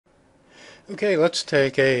Okay, let's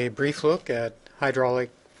take a brief look at hydraulic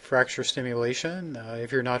fracture stimulation.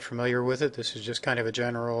 If you're not familiar with it, this is just kind of a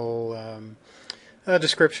general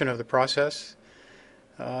description of the process.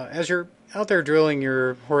 As you're out there drilling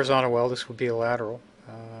your horizontal well, this would be a lateral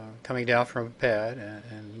coming down from a pad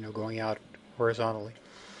and going out horizontally.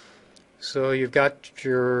 So you've got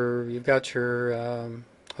your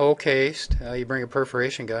hole cased. You bring a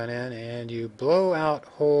perforation gun in and you blow out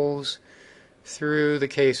holes through the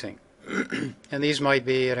casing. And these might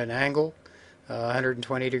be at an angle,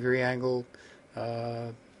 120-degree angle.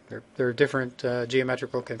 There are different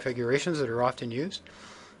geometrical configurations that are often used.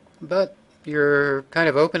 But you're kind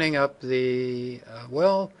of opening up the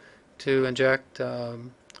well to inject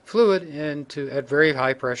fluid at very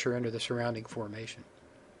high pressure into the surrounding formation.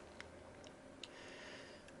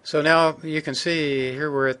 So now you can see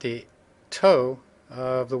here we're at the toe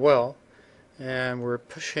of the well, and we're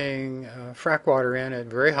pushing frac water in at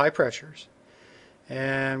very high pressures,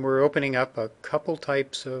 and we're opening up a couple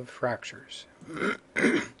types of fractures.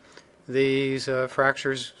 These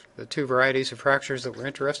fractures, the two varieties of fractures that we're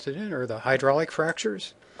interested in, are the hydraulic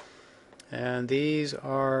fractures, and these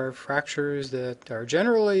are fractures that are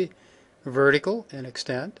generally vertical in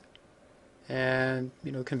extent and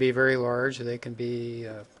can be very large. They can be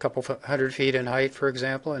a couple 100 feet in height, for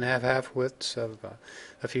example, and have half widths of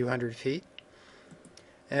a few 100 feet.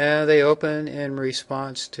 And they open in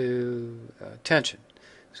response to tension.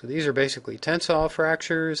 So these are basically tensile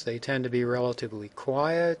fractures. They tend to be relatively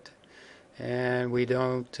quiet, and we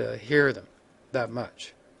don't hear them that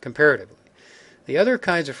much comparatively. The other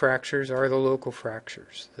kinds of fractures are the local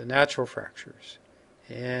fractures, the natural fractures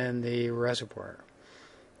in the reservoir.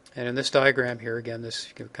 And in this diagram here, again,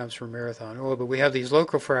 this comes from marathon oil, but we have these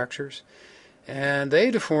local fractures, and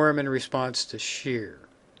they deform in response to shear.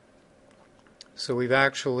 So we've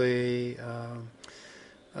actually,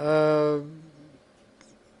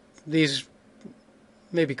 these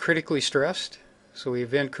may be critically stressed, so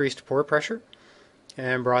we've increased pore pressure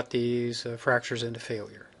and brought these fractures into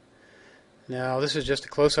failure. Now this is just a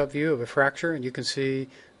close-up view of a fracture, and you can see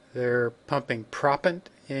they're pumping proppant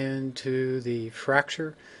into the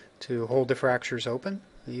fracture to hold the fractures open.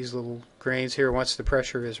 These little grains here, once the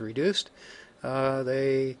pressure is reduced,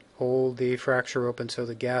 they hold the fracture open so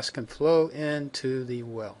the gas can flow into the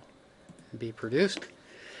well and be produced.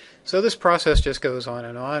 So this process just goes on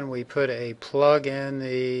and on. We put a plug in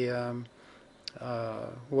the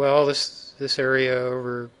well. This area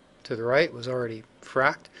over to the right was already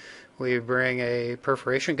fracked. We bring a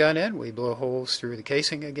perforation gun in. We blow holes through the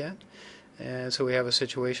casing again. And so we have a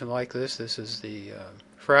situation like this. This is the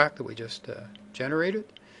frac that we just generated.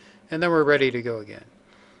 And then we're ready to go again.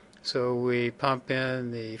 So we pump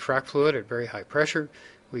in the frac fluid at very high pressure.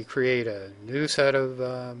 We create a new set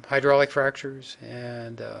of hydraulic fractures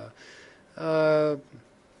and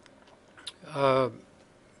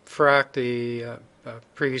frac the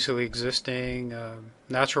previously existing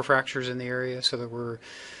natural fractures in the area, so that we're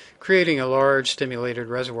creating a large stimulated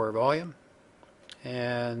reservoir volume.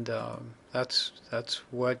 And that's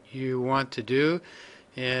what you want to do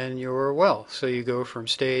in your well. So you go from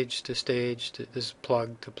stage to stage, to this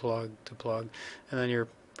plug to plug to plug, and then you're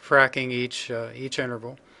fracking each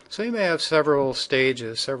interval. So you may have several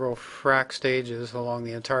stages, several frac stages along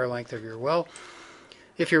the entire length of your well.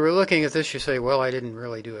 If you were looking at this, you say, well, I didn't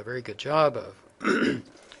really do a very good job of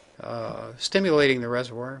stimulating the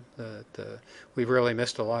reservoir. We've really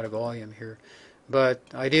missed a lot of volume here. But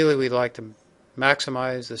ideally, we'd like to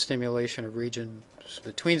maximize the stimulation of regions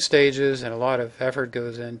between stages, and a lot of effort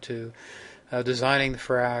goes into designing the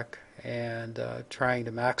frac and trying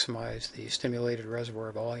to maximize the stimulated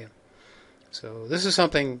reservoir volume. So this is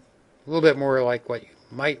something a little bit more like what you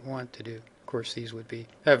might want to do. Of course, these would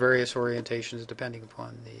have various orientations depending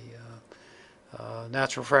upon the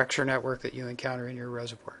natural fracture network that you encounter in your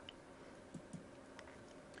reservoir.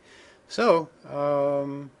 So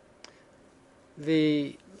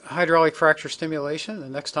the hydraulic fracture stimulation, the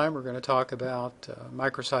next time we're going to talk about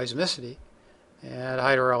microseismicity and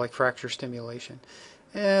hydraulic fracture stimulation,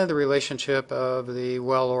 and the relationship of the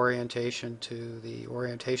well orientation to the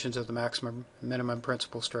orientations of the maximum minimum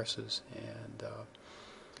principal stresses,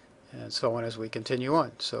 and so on as we continue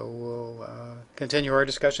on. So we'll continue our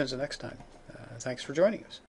discussions the next time. Thanks for joining us.